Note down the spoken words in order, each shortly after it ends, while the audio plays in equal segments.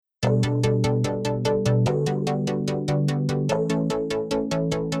Welcome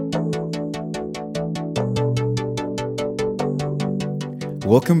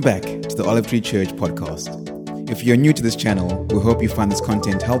back to the Olive Tree Church podcast. If you're new to this channel, we hope you find this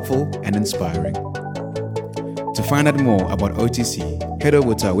content helpful and inspiring. To find out more about OTC, head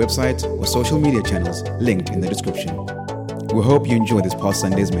over to our website or social media channels linked in the description. We hope you enjoy this past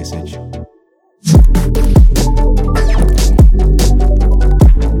Sunday's message.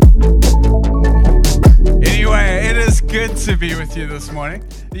 Anyway, it is good to be with you this morning.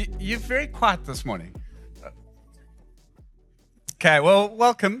 You're very quiet this morning. Okay, well,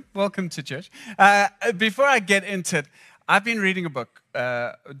 welcome to church. Before I get into it, I've been reading a book,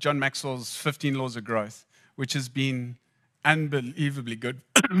 John Maxwell's 15 Laws of Growth, which has been unbelievably good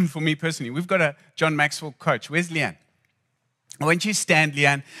for me personally. We've got a John Maxwell coach. Where's Leanne? Won't you stand,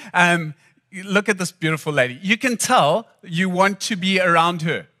 Leanne? Look at this beautiful lady. You can tell you want to be around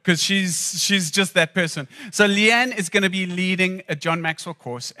her because she's just that person. So Leanne is going to be leading a John Maxwell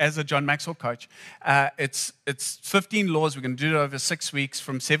course as a John Maxwell coach. It's 15 laws. We're going to do it over 6 weeks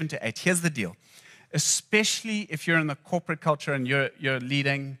from 7 to 8. Here's the deal. Especially if you're in the corporate culture and you're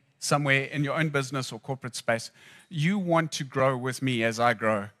leading somewhere in your own business or corporate space, you want to grow with me as I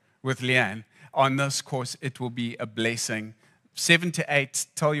grow with Leanne. On this course, it will be a blessing. 7 to 8,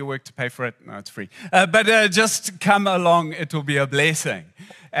 tell your work to pay for it. No, it's free. But just come along, it will be a blessing.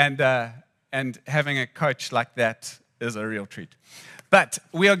 And having a coach like that is a real treat. But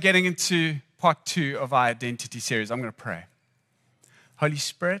we are getting into part 2 of our identity series. I'm going to pray. Holy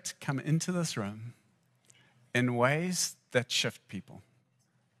Spirit, come into this room in ways that shift people.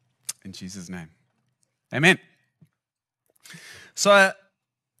 In Jesus' name. Amen. So,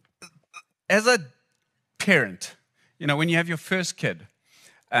 as a parent, you know, when you have your first kid,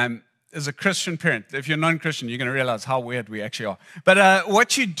 as a Christian parent, if you're non-Christian, you're going to realize how weird we actually are. But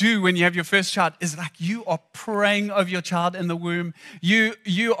what you do when you have your first child is like you are praying over your child in the womb. You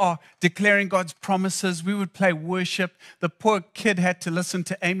are declaring God's promises. We would play worship. The poor kid had to listen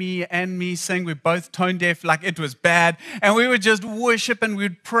to Amy and me sing. We're both tone deaf, like it was bad. And we would just worship and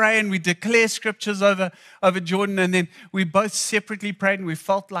we'd pray and we'd declare scriptures over Jordan. And then we both separately prayed and we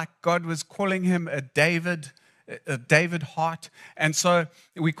felt like God was calling him a David heart, and so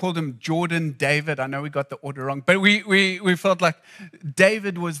we called him Jordan David. I know we got the order wrong, but we felt like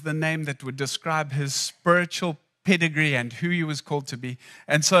David was the name that would describe his spiritual pedigree and who he was called to be,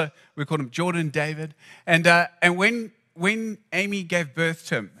 and so we called him Jordan David. And when Amy gave birth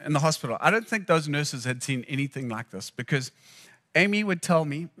to him in the hospital, I don't think those nurses had seen anything like this, because Amy would tell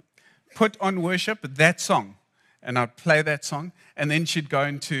me, put on worship, that song, and I'd play that song, and then she'd go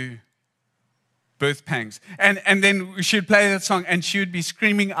into birth pangs. And then she'd play that song and she would be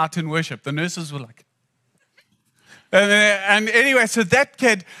screaming out in worship. The nurses were like, and anyway, so that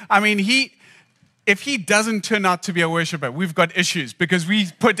kid, I mean, if he doesn't turn out to be a worshiper, we've got issues because we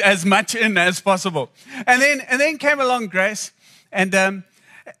put as much in as possible. And then came along Grace, and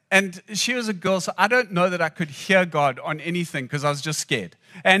she was a girl, so I don't know that I could hear God on anything because I was just scared.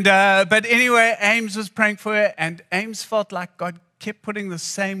 And but anyway, Ames was praying for her, and Ames felt like God kept putting the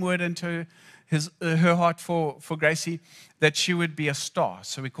same word into her heart for Gracie, that she would be a star.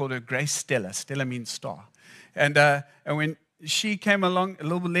 So we called her Grace Stella. Stella means star. And when she came along, a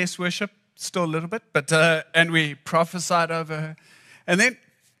little bit less worship, still a little bit, but and we prophesied over her. And then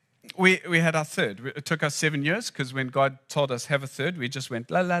we had our third. It took us 7 years, because when God told us have a third, we just went,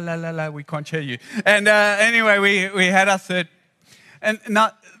 la, la, la, la, la, we can't hear you. And anyway, we had our third. And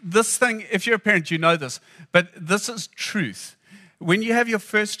now, this thing, if you're a parent, you know this, but this is truth. When you have your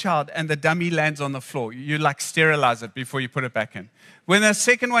first child and the dummy lands on the floor, you like sterilize it before you put it back in. When the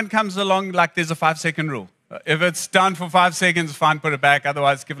second one comes along, like there's a 5-second rule. If it's down for 5 seconds, fine, put it back.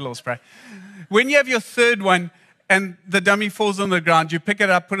 Otherwise, give it a little spray. When you have your third one and the dummy falls on the ground, you pick it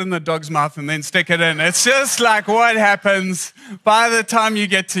up, put it in the dog's mouth, and then stick it in. It's just like what happens by the time you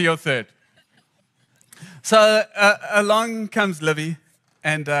get to your third. So along comes Livy,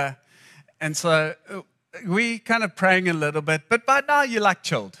 and so we kind of praying a little bit, but by now you're like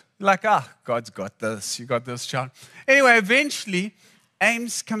chilled. You're like, God's got this. You got this child. Anyway, eventually,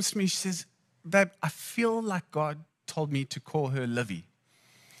 Ames comes to me. She says, babe, I feel like God told me to call her Livy.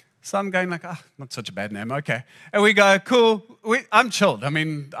 So I'm going like, not such a bad name. Okay. And we go, cool. I'm chilled. I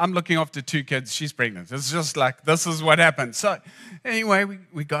mean, I'm looking after 2 kids. She's pregnant. It's just like, this is what happened. So anyway,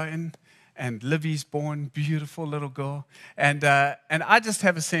 we go in. And Livy's born, beautiful little girl. And I just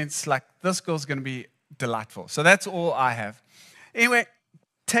have a sense like this girl's going to be delightful. So that's all I have. Anyway,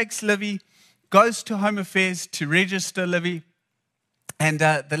 takes Livy, goes to Home Affairs to register Livy. And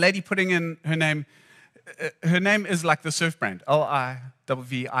the lady putting in her name is like the surf brand, Livi.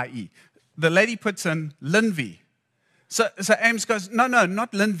 L-I-V-I-E. The lady puts in Linvie. So Ames goes, no,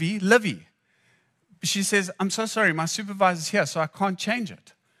 not Linvie, Livy. She says, I'm so sorry, my supervisor's here, so I can't change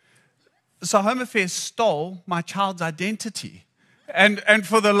it. So Home Affairs stole my child's identity. And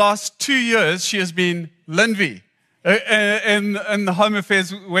for the last 2 years, she has been Linvie in the Home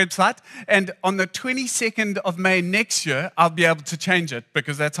Affairs website. And on the 22nd of May next year, I'll be able to change it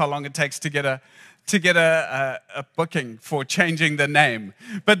because that's how long it takes to get a booking for changing the name.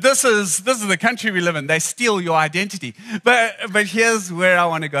 But this is the country we live in. They steal your identity. But here's where I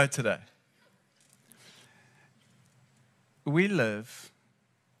want to go today. We live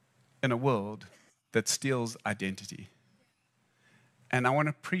in a world that steals identity. And I want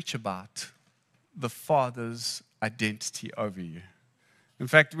to preach about the Father's identity over you. In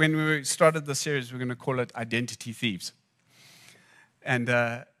fact, when we started the series, we're going to call it Identity Thieves.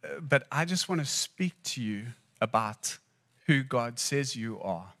 But I just want to speak to you about who God says you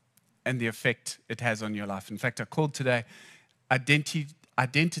are and the effect it has on your life. In fact, I called today,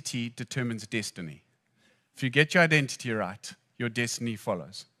 Identity Determines Destiny. If you get your identity right, your destiny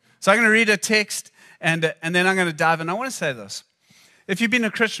follows. So I'm going to read a text, and then I'm going to dive in. I want to say this. If you've been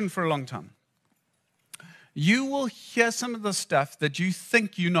a Christian for a long time, you will hear some of the stuff that you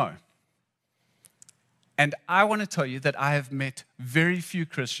think you know. And I want to tell you that I have met very few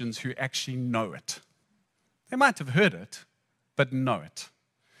Christians who actually know it. They might have heard it, but know it.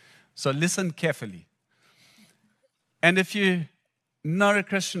 So listen carefully. And if you're not a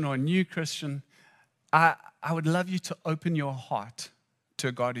Christian or a new Christian, I would love you to open your heart to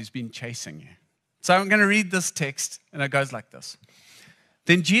a God who's been chasing you. So I'm going to read this text, and it goes like this.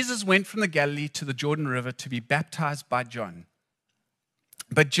 Then Jesus went from the Galilee to the Jordan River to be baptized by John.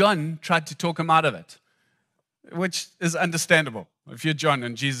 But John tried to talk him out of it, which is understandable. If you're John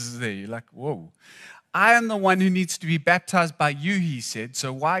and Jesus is there, you're like, whoa. I am the one who needs to be baptized by you, he said,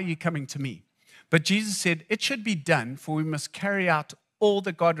 so why are you coming to me? But Jesus said, it should be done, for we must carry out all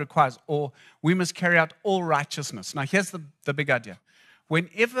that God requires, or we must carry out all righteousness. Now, here's the big idea.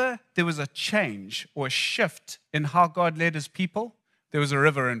 Whenever there was a change or a shift in how God led his people, there was a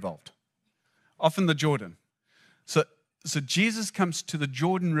river involved, often the Jordan. So Jesus comes to the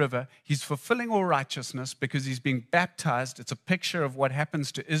Jordan River. He's fulfilling all righteousness because he's being baptized. It's a picture of what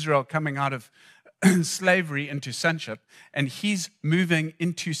happens to Israel coming out of slavery into sonship. And he's moving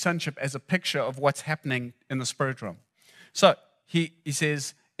into sonship as a picture of what's happening in the spirit realm. So he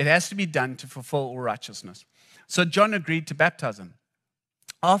says, it has to be done to fulfill all righteousness. So John agreed to baptize him.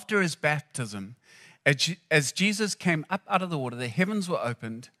 After his baptism, as Jesus came up out of the water, the heavens were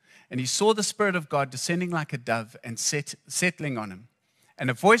opened, and he saw the Spirit of God descending like a dove and settling on him. And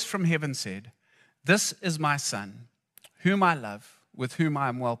a voice from heaven said, this is my Son, whom I love, with whom I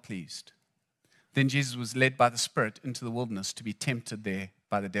am well pleased. Then Jesus was led by the Spirit into the wilderness to be tempted there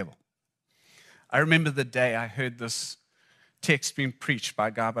by the devil. I remember the day I heard this text being preached by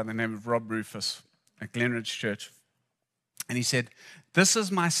a guy by the name of Rob Rufus at Glenridge Church. And he said, this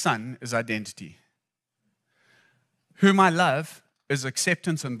is my Son is identity. Whom I love is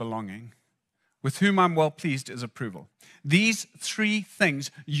acceptance and belonging. With whom I'm well pleased is approval. These three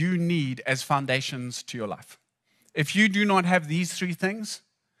things you need as foundations to your life. If you do not have these three things,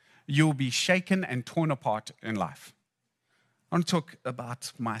 you'll be shaken and torn apart in life. I want to talk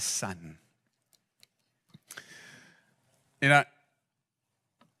about my son. You know,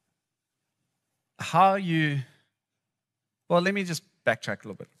 well, let me just backtrack a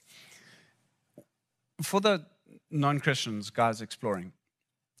little bit. For the non-Christians, guys exploring,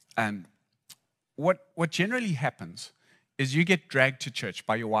 what generally happens is you get dragged to church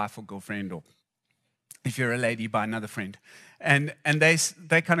by your wife or girlfriend, or if you're a lady, by another friend, and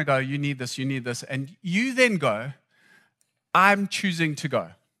they kind of go, you need this, and you then go, I'm choosing to go.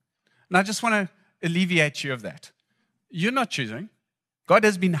 And I just want to alleviate you of that. You're not choosing. God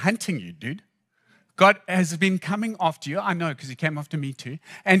has been hunting you, dude. God has been coming after you. I know, because he came after me too.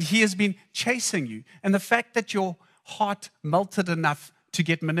 And he has been chasing you. And the fact that your heart melted enough to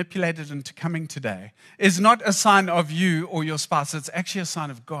get manipulated into coming today is not a sign of you or your spouse. It's actually a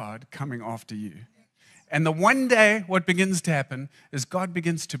sign of God coming after you. And the one day what begins to happen is God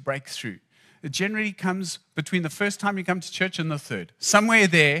begins to break through. It generally comes between the first time you come to church and the third. Somewhere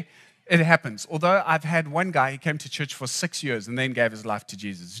there, it happens. Although I've had one guy, he came to church for 6 years and then gave his life to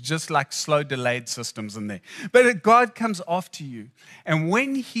Jesus. Just like slow, delayed systems in there. But God comes after you. And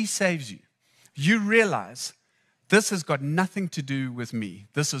when he saves you, you realize this has got nothing to do with me.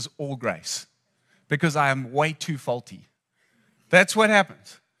 This is all grace. Because I am way too faulty. That's what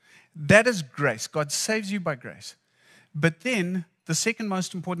happens. That is grace. God saves you by grace. But then, the second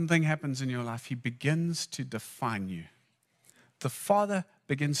most important thing happens in your life. He begins to define you. the Father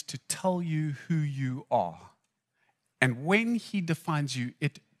begins to tell you who you are. And when he defines you,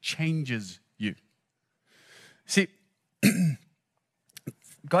 it changes you. See,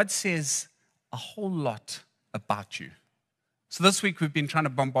 God says a whole lot about you. So this week we've been trying to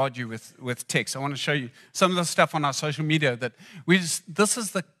bombard you with text. I want to show you some of the stuff on our social media that this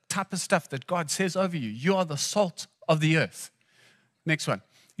is the type of stuff that God says over you. You are the salt of the earth. Next one.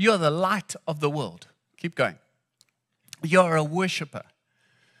 You are the light of the world. Keep going. You are a worshiper.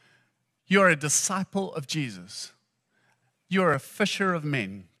 You are a disciple of Jesus. You are a fisher of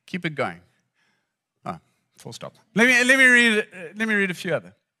men. Keep it going. Oh, full stop. Let me read a few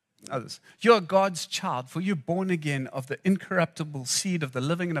others. You are God's child, for you're born again of the incorruptible seed of the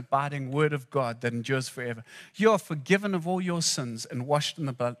living and abiding word of God that endures forever. You are forgiven of all your sins and washed in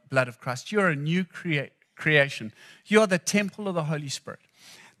the blood of Christ. You are a new creation. You are the temple of the Holy Spirit.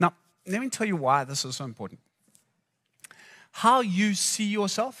 Now, let me tell you why this is so important. How you see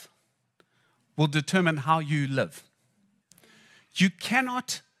yourself will determine how you live. You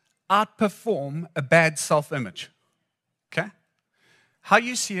cannot outperform a bad self-image. Okay? How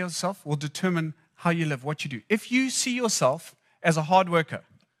you see yourself will determine how you live, what you do. If you see yourself as a hard worker,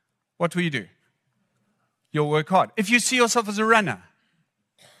 what will you do? You'll work hard. If you see yourself as a runner,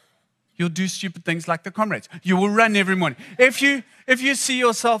 you'll do stupid things like the comrades. You will run every morning. If you see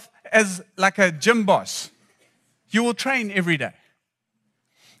yourself as like a gym boss, you will train every day.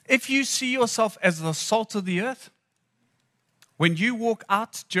 If you see yourself as the salt of the earth, when you walk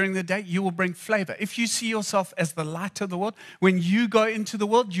out during the day, you will bring flavor. If you see yourself as the light of the world, when you go into the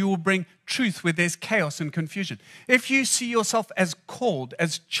world, you will bring truth where there's chaos and confusion. If you see yourself as called,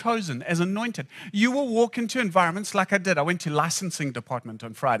 as chosen, as anointed, you will walk into environments like I did. I went to licensing department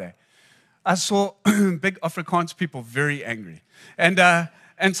on Friday. I saw big Afrikaans people very angry. And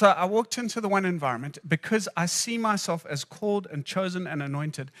so I walked into the one environment because I see myself as called and chosen and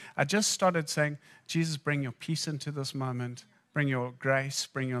anointed. I just started saying, Jesus, bring your peace into this moment. Bring your grace,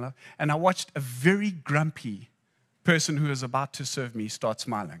 bring your love. And I watched a very grumpy person who is about to serve me start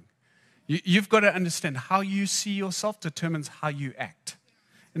smiling. You've got to understand how you see yourself determines how you act.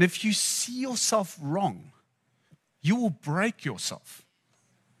 And if you see yourself wrong, you will break yourself.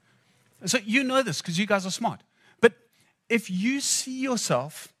 So you know this because you guys are smart. But if you see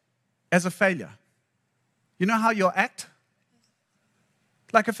yourself as a failure, you know how you'll act?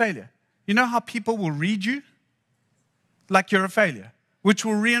 Like a failure. You know how people will read you? Like you're a failure, which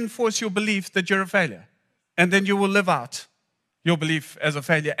will reinforce your belief that you're a failure. And then you will live out your belief as a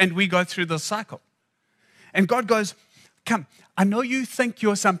failure. And we go through this cycle. And God goes, come, I know you think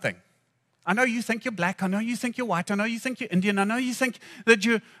you're something. I know you think you're black. I know you think you're white. I know you think you're Indian. I know you think that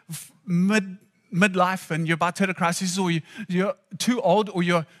you're midlife and you're about to hit a crisis, or you're too old, or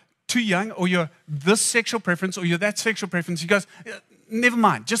you're too young, or you're this sexual preference, or you're that sexual preference. He goes, never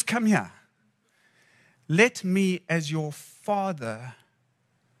mind, just come here. Let me, as your father,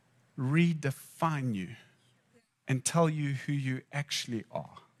 redefine you and tell you who you actually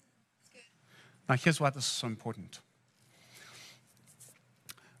are. Now, here's why this is so important.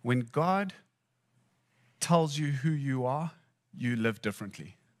 When God tells you who you are, you live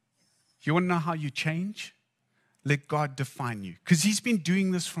differently. You want to know how you change? Let God define you. Because he's been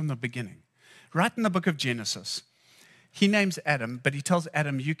doing this from the beginning. Right in the book of Genesis, he names Adam, but he tells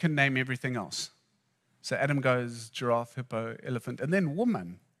Adam, you can name everything else. So Adam goes giraffe, hippo, elephant, and then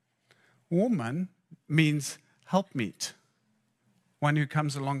woman. Woman means helpmeet, one who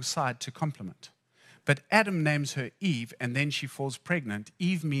comes alongside to complement. But Adam names her Eve, and then she falls pregnant.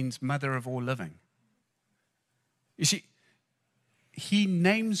 Eve means mother of all living. You see, he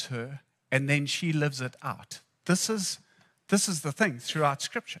names her, and then she lives it out. This is the thing throughout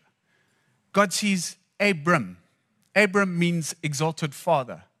Scripture. God sees Abram. Abram means exalted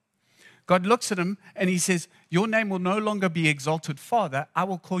father. God looks at him and he says, your name will no longer be exalted father. I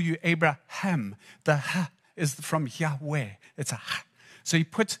will call you Abraham. The ha is from Yahweh. It's a ha. So he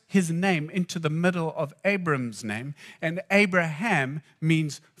puts his name into the middle of Abram's name. And Abraham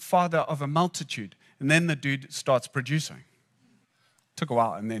means father of a multitude. And then the dude starts producing. Took a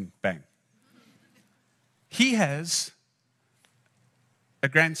while and then bang. He has a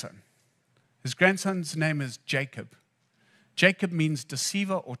grandson. His grandson's name is Jacob. Jacob means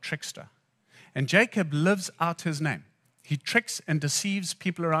deceiver or trickster. And Jacob lives out his name. He tricks and deceives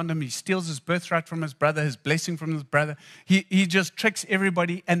people around him. He steals his birthright from his brother, his blessing from his brother. He just tricks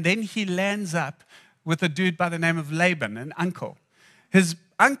everybody. And then he lands up with a dude by the name of Laban, an uncle. His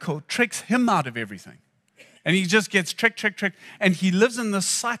uncle tricks him out of everything. And he just gets tricked. And he lives in this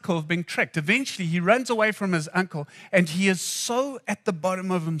cycle of being tricked. Eventually, he runs away from his uncle. And he is so at the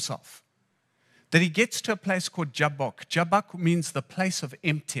bottom of himself that he gets to a place called Jabbok. Jabbok means the place of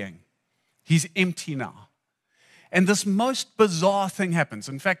emptying. He's empty now. And this most bizarre thing happens.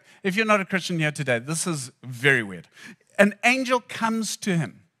 In fact, if you're not a Christian here today, this is very weird. An angel comes to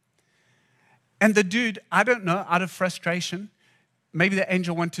him. And the dude, I don't know, out of frustration, maybe the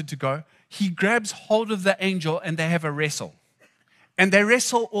angel wanted to go, he grabs hold of the angel and they have a wrestle. And they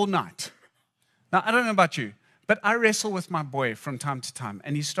wrestle all night. Now, I don't know about you, but I wrestle with my boy from time to time,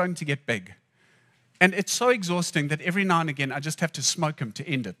 and he's starting to get big. And it's so exhausting that every now and again, I just have to smoke him to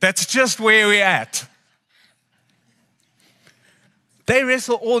end it. That's just where we're at. They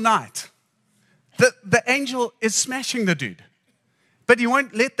wrestle all night. The angel is smashing the dude, but he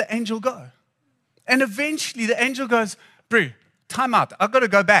won't let the angel go. And eventually the angel goes, bro, time out. I've got to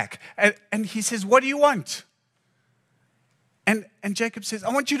go back. And he says, what do you want? And Jacob says,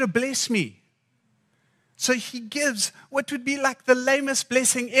 I want you to bless me. So he gives what would be like the lamest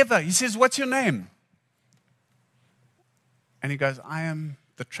blessing ever. He says, what's your name? And he goes, I am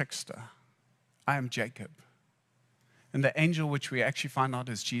the trickster. I am Jacob. And the angel, which we actually find out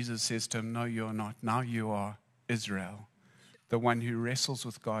is Jesus, says to him, no, you're not. Now you are Israel, the one who wrestles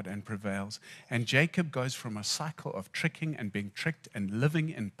with God and prevails. And Jacob goes from a cycle of tricking and being tricked and living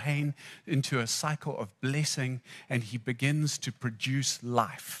in pain into a cycle of blessing, and he begins to produce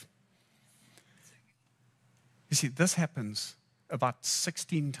life. You see, this happens about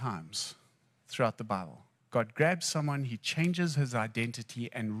 16 times throughout the Bible. God grabs someone, he changes his identity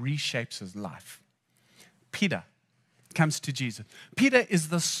and reshapes his life. Peter comes to Jesus. Peter is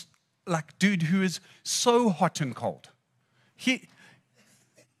this dude who is so hot and cold. He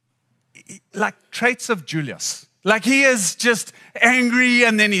like traits of Julius. Like he is just angry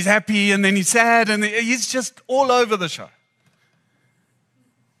and then he's happy and then he's sad and he's just all over the show.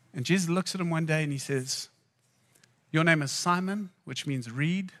 And Jesus looks at him one day and he says, your name is Simon, which means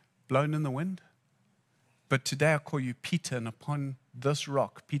reed, blown in the wind. But today I call you Peter, and upon this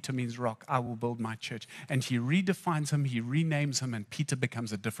rock, Peter means rock, I will build my church. And he redefines him, he renames him, and Peter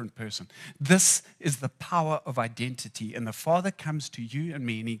becomes a different person. This is the power of identity. And the Father comes to you and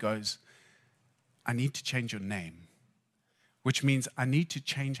me and he goes, I need to change your name, which means I need to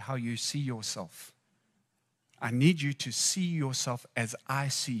change how you see yourself. I need you to see yourself as I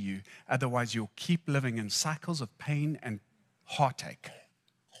see you. Otherwise, you'll keep living in cycles of pain and heartache.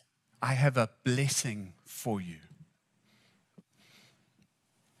 I have a blessing for you.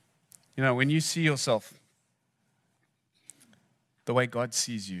 You know, when you see yourself the way God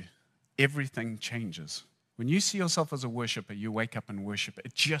sees you, everything changes. When you see yourself as a worshiper, you wake up and worship.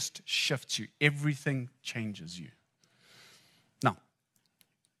 It just shifts you. Everything changes you. Now,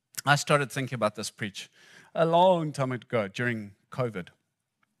 I started thinking about this preach a long time ago during COVID.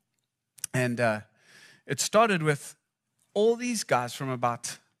 And it started with all these guys from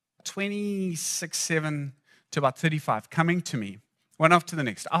about 26, 7 to about 35 coming to me, one after the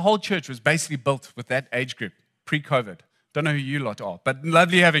next. Our whole church was basically built with that age group, pre-COVID. Don't know who you lot are, but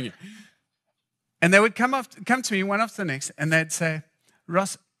lovely having you. And they would come to me one after the next, and they'd say,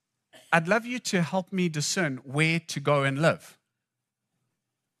 Ross, I'd love you to help me discern where to go and live.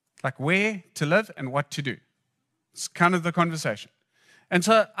 Like where to live and what to do. It's kind of the conversation. And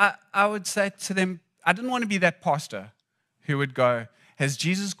so I would say to them, I didn't want to be that pastor who would go, has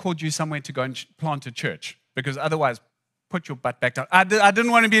Jesus called you somewhere to go and plant a church? Because otherwise, put your butt back down. I didn't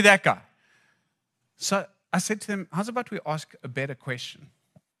want to be that guy. So I said to them, how's about we ask a better question?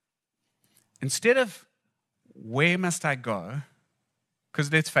 Instead of, where must I go?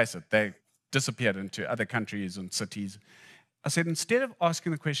 Because let's face it, they disappeared into other countries and cities. I said, instead of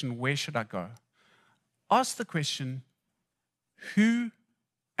asking the question, where should I go? Ask the question, who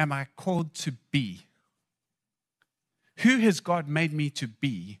am I called to be? Who has God made me to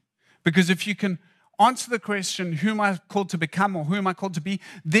be? Because if you can answer the question, who am I called to become or who am I called to be,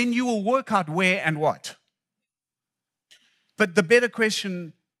 then you will work out where and what. But the better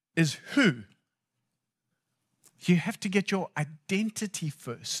question is who. You have to get your identity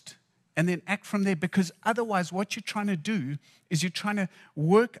first and then act from there, because otherwise what you're trying to do is you're trying to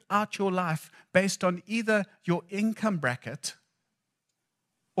work out your life based on either your income bracket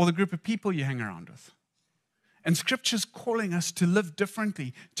or the group of people you hang around with. And Scripture's calling us to live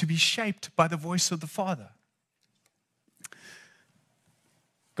differently, to be shaped by the voice of the Father.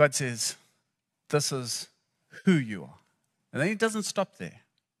 God says, this is who you are. And then he doesn't stop there.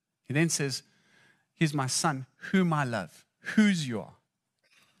 He then says, here's my son, whom I love. Whose you are.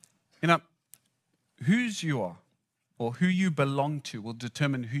 You know, whose you are or who you belong to will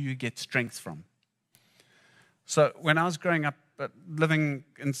determine who you get strength from. So when I was growing up, living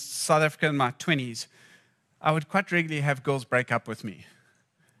in South Africa in my 20s, I would quite regularly have girls break up with me.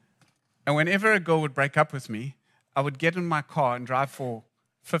 And whenever a girl would break up with me, I would get in my car and drive for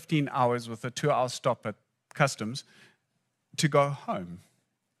 15 hours with a 2-hour stop at customs to go home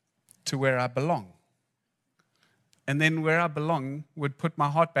to where I belong. And then where I belong would put my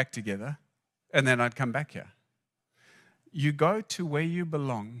heart back together, and then I'd come back here. You go to where you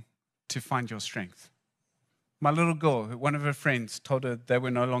belong to find your strength. My little girl, one of her friends told her they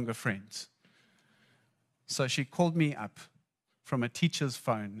were no longer friends. So she called me up from a teacher's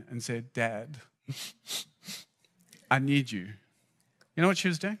phone and said, "Dad, I need you." You know what she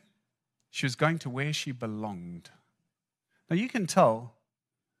was doing? She was going to where she belonged. Now you can tell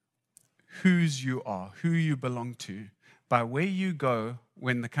whose you are, who you belong to, by where you go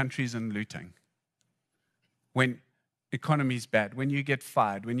when the country's in looting, when economy's bad, when you get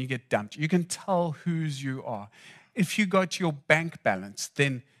fired, when you get dumped. You can tell whose you are. If you go to your bank balance,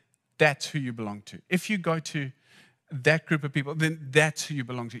 then that's who you belong to. If you go to that group of people, then that's who you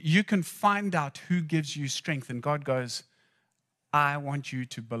belong to. You can find out who gives you strength, and God goes, "I want you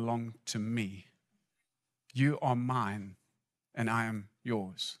to belong to me. You are mine, and I am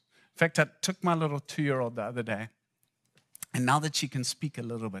yours." In fact, I took my little 2-year-old the other day, and now that she can speak a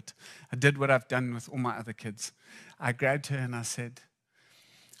little bit, I did what I've done with all my other kids. I grabbed her and I said,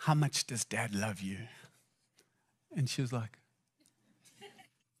 "How much does Dad love you?" And she was like,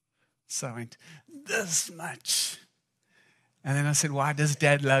 so I went, "This much." And then I said, "Why does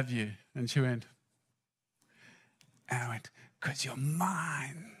Dad love you?" And she went, and I went, "Because you're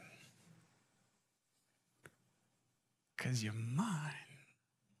mine. Because you're mine."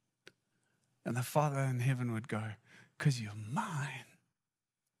 And the Father in heaven would go, "Because you're mine."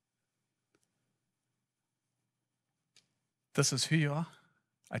 This is who you are.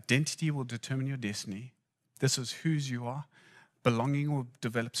 Identity will determine your destiny. This is whose you are. Belonging will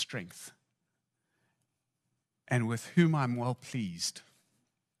develop strength. And with whom I'm well pleased.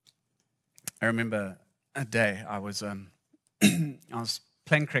 I remember a day I was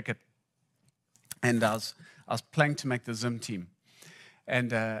playing cricket, and I was playing to make the Zim team,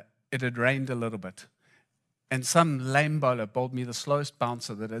 and it had rained a little bit, and some lame bowler bowled me the slowest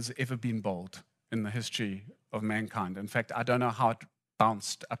bouncer that has ever been bowled in the history of mankind. In fact, I don't know how it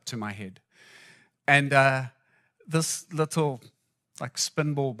bounced up to my head. And this little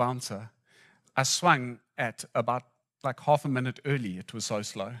spin ball bouncer, I swung at about half a minute early. It was so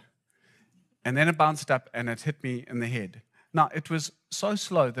slow. And then it bounced up and it hit me in the head. Now, it was so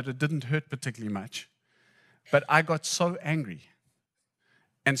slow that it didn't hurt particularly much, but I got so angry.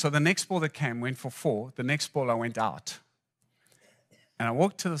 And so the next ball that came went for 4. The next ball I went out. And I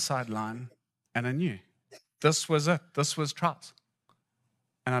walked to the sideline and I knew this was it. This was trials.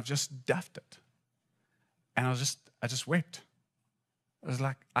 And I've just duffed it. And I just wept. It was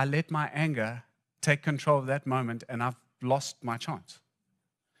like I let my anger take control of that moment, and I've lost my chance.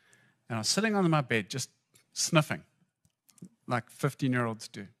 And I was sitting on my bed just sniffing, like 15-year-olds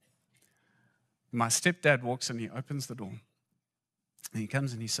do. My stepdad walks in, he opens the door, and he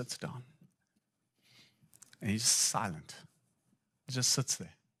comes and he sits down. And he's silent. He just sits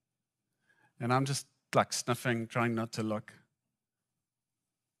there. And I'm just sniffing, trying not to look.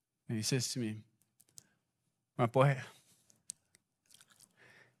 And he says to me, "My boy,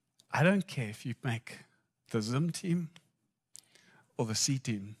 I don't care if you make the Zim team or the C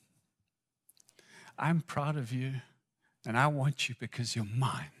team. I'm proud of you, and I want you because you're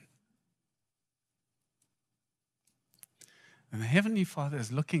mine." And the Heavenly Father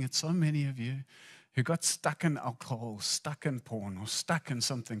is looking at so many of you who got stuck in alcohol, stuck in porn, or stuck in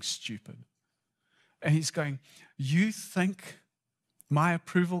something stupid. And He's going, "You think my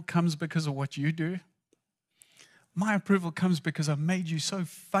approval comes because of what you do? My approval comes because I made you so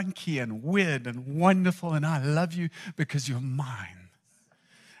funky and weird and wonderful, and I love you because you're mine.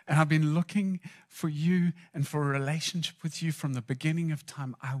 And I've been looking for you and for a relationship with you from the beginning of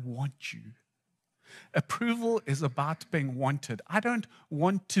time. I want you." Approval is about being wanted. I don't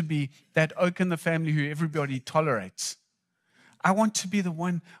want to be that oak in the family who everybody tolerates. I want to be the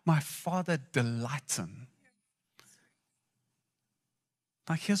one my Father delights in.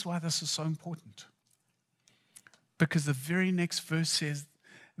 Now, here's why this is so important. Because the very next verse says,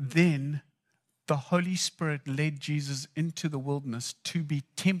 "Then the Holy Spirit led Jesus into the wilderness to be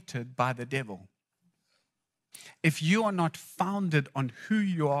tempted by the devil." If you are not founded on who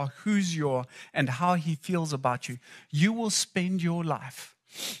you are, whose you are, and how He feels about you, you will spend your life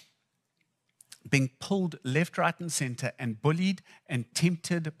being pulled left, right, and center and bullied and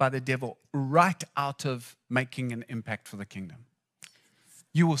tempted by the devil right out of making an impact for the kingdom.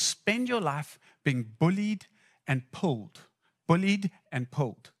 You will spend your life being bullied and pulled, bullied and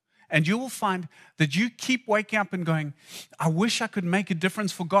pulled. And you will find that you keep waking up and going, I wish I could make a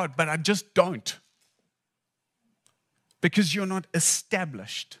difference for God, but I just don't. Because you're not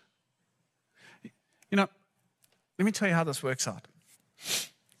established. You know, let me tell you how this works out.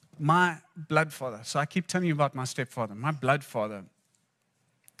 My blood father, so I keep telling you about my stepfather. My blood father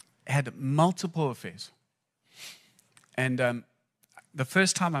had multiple affairs. And the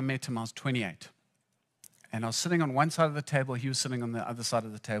first time I met him, I was 28. And I was sitting on one side of the table, he was sitting on the other side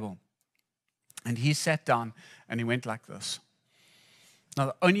of the table. And he sat down and he went like this. Now,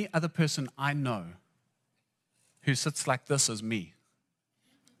 the only other person I know who sits like this is me.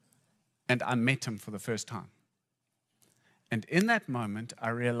 And I met him for the first time. And in that moment, I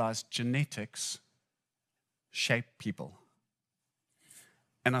realized genetics shape people.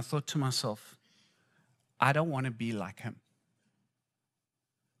 And I thought to myself, I don't want to be like him.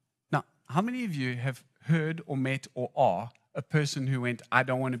 Now, how many of you have heard or met or are a person who went, I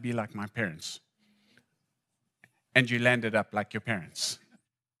don't want to be like my parents? And you landed up like your parents.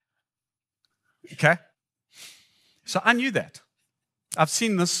 Okay? So I knew that. I've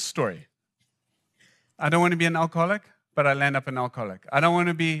seen this story. I don't want to be an alcoholic, but I land up an alcoholic. I don't want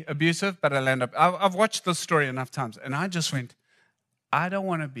to be abusive, but I land up. I've watched this story enough times, and I just went, I don't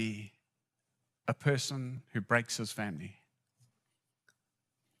want to be a person who breaks his family.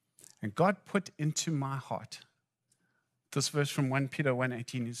 And God put into my heart this verse from 1 Peter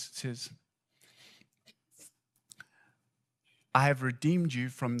 1:18. It says, I have redeemed you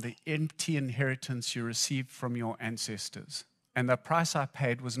from the empty inheritance you received from your ancestors. And the price I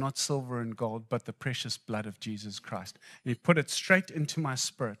paid was not silver and gold, but the precious blood of Jesus Christ. And he put it straight into my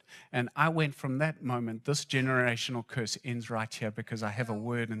spirit. And I went from that moment, this generational curse ends right here because I have a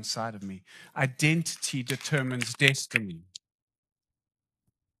word inside of me. Identity determines destiny.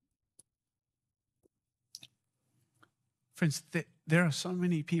 Friends, there are so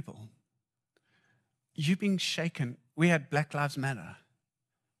many people. You're being shaken. We had Black Lives Matter.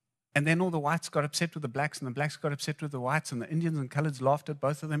 And then all the whites got upset with the blacks, and the blacks got upset with the whites, and the Indians and coloreds laughed at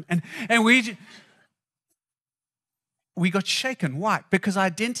both of them. And we got shaken. Why? Because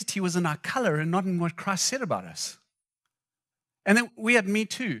identity was in our color and not in what Christ said about us. And then we had Me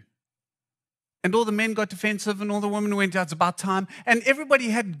Too. And all the men got defensive, and all the women went, it's about time. And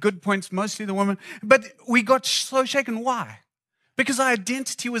everybody had good points, mostly the women. But we got so shaken. Why? Because our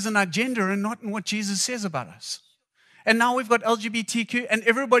identity was in our gender and not in what Jesus says about us. And now we've got LGBTQ, and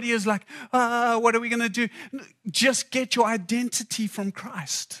everybody is like, what are we going to do? Just get your identity from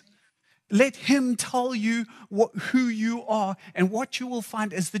Christ. Let him tell you who you are. And what you will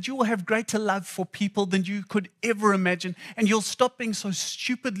find is that you will have greater love for people than you could ever imagine. And you'll stop being so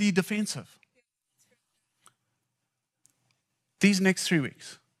stupidly defensive. These next 3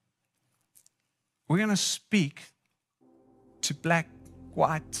 weeks, we're going to speak to black,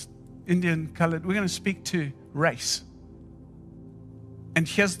 white, Indian, colored. We're going to speak to race. And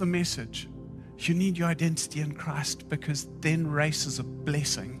here's the message. You need your identity in Christ, because then race is a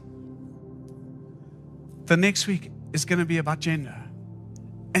blessing. The next week is going to be about gender.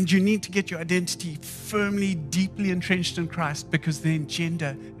 And you need to get your identity firmly, deeply entrenched in Christ, because then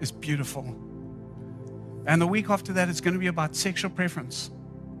gender is beautiful. And the week after that is going to be about sexual preference.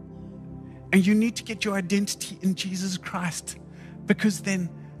 And you need to get your identity in Jesus Christ, because then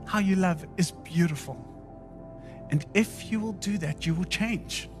how you love is beautiful. And if you will do that, you will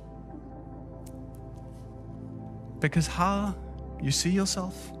change. Because how you see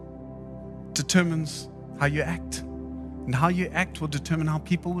yourself determines how you act. And how you act will determine how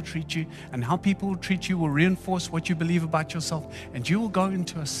people will treat you. And how people will treat you will reinforce what you believe about yourself. And you will go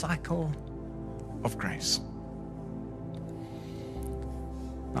into a cycle of grace.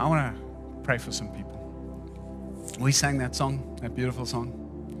 Now, I want to pray for some people. We sang that song, that beautiful song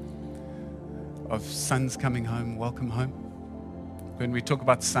of sons coming home, welcome home. When we talk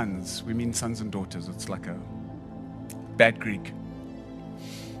about sons, we mean sons and daughters. It's like a bad Greek.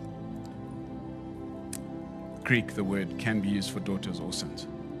 Greek, the word can be used for daughters or sons.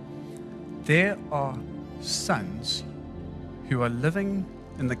 There are sons who are living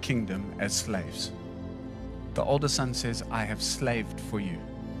in the kingdom as slaves. The older son says, I have slaved for you.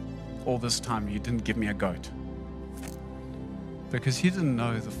 All this time you didn't give me a goat. Because he didn't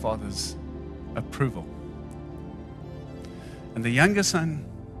know the father's approval. And the younger son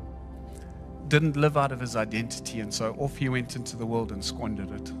didn't live out of his identity, and so off he went into the world and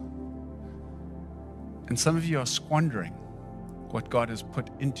squandered it. And some of you are squandering what God has put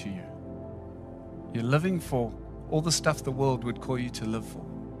into you. You're living for all the stuff the world would call you to live for.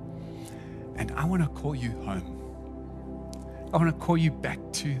 And I want to call you home. I want to call you back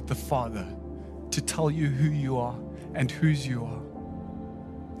to the Father to tell you who you are and whose you are.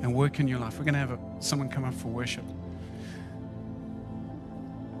 and work in your life. We're going to have someone come up for worship.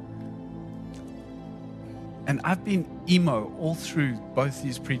 And I've been emo all through both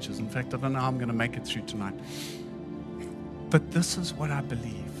these preachers. In fact, I don't know how I'm going to make it through tonight. But this is what I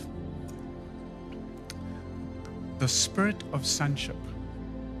believe. The spirit of sonship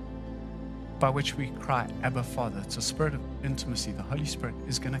by which we cry, Abba, Father, it's a spirit of intimacy. The Holy Spirit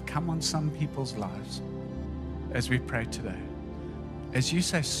is going to come on some people's lives as we pray today. As you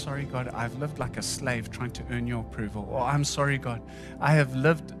say, sorry, God, I've lived like a slave trying to earn your approval. Or I'm sorry, God, I have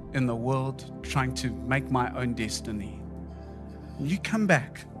lived in the world trying to make my own destiny. You come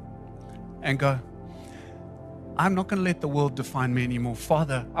back and go, I'm not going to let the world define me anymore.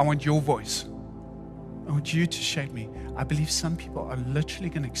 Father, I want your voice. I want you to shape me. I believe some people are literally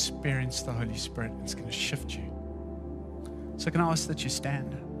going to experience the Holy Spirit. It's going to shift you. So can I ask that you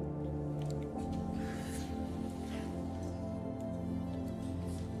stand?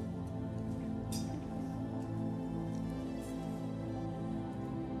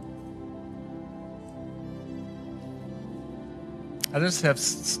 I just have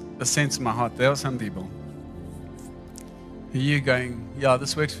a sense in my heart. There are some people who are going, yeah,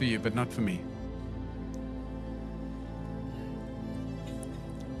 this works for you, but not for me.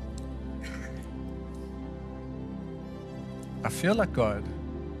 I feel like God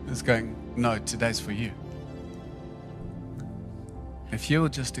is going, no, today's for you. If you'll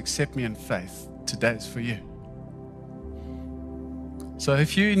just accept me in faith, today's for you. So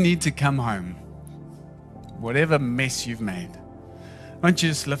if you need to come home, whatever mess you've made, why don't you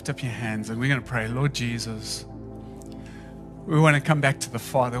just lift up your hands and we're going to pray, Lord Jesus, we want to come back to the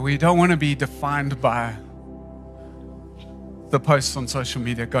Father. We don't want to be defined by the posts on social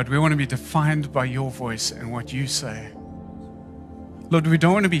media, God. We want to be defined by your voice and what you say. Lord, we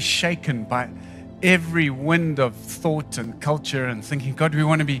don't want to be shaken by every wind of thought and culture and thinking. God, we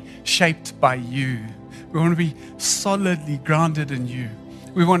want to be shaped by you. We want to be solidly grounded in you.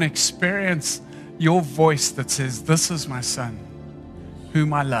 We want to experience your voice that says, this is my son,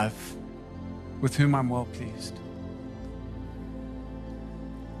 whom I love, with whom I'm well pleased.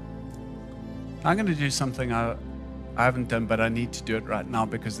 I'm going to do something I haven't done, but I need to do it right now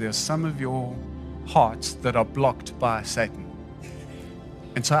because there are some of your hearts that are blocked by Satan.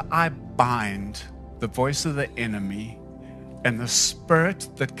 And so I bind the voice of the enemy and the spirit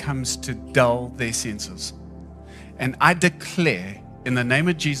that comes to dull their senses. And I declare in the name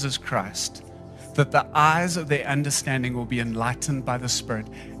of Jesus Christ that the eyes of their understanding will be enlightened by the Spirit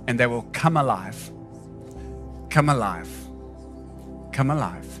and they will come alive. Come alive. Come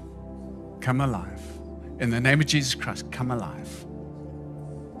alive. Come alive. In the name of Jesus Christ, come alive.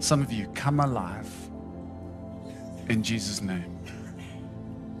 Some of you, come alive. In Jesus' name.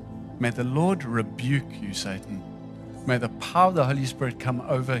 May the Lord rebuke you, Satan. May the power of the Holy Spirit come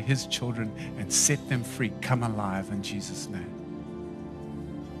over his children and set them free. Come alive in Jesus' name.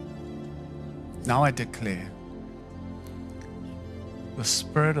 Now I declare the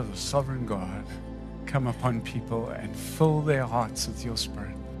Spirit of the sovereign God come upon people and fill their hearts with your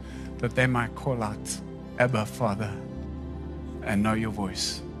Spirit, that they might call out, Abba, Father, and know your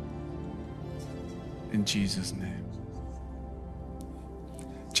voice. In Jesus' name.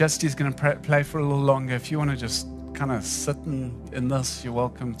 Justy's going to play for a little longer. If you want to just kind of sit in this, you're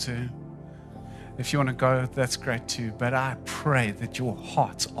welcome to. If you want to go, that's great too. But I pray that your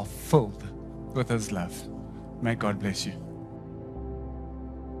hearts are filled with his love. May God bless you.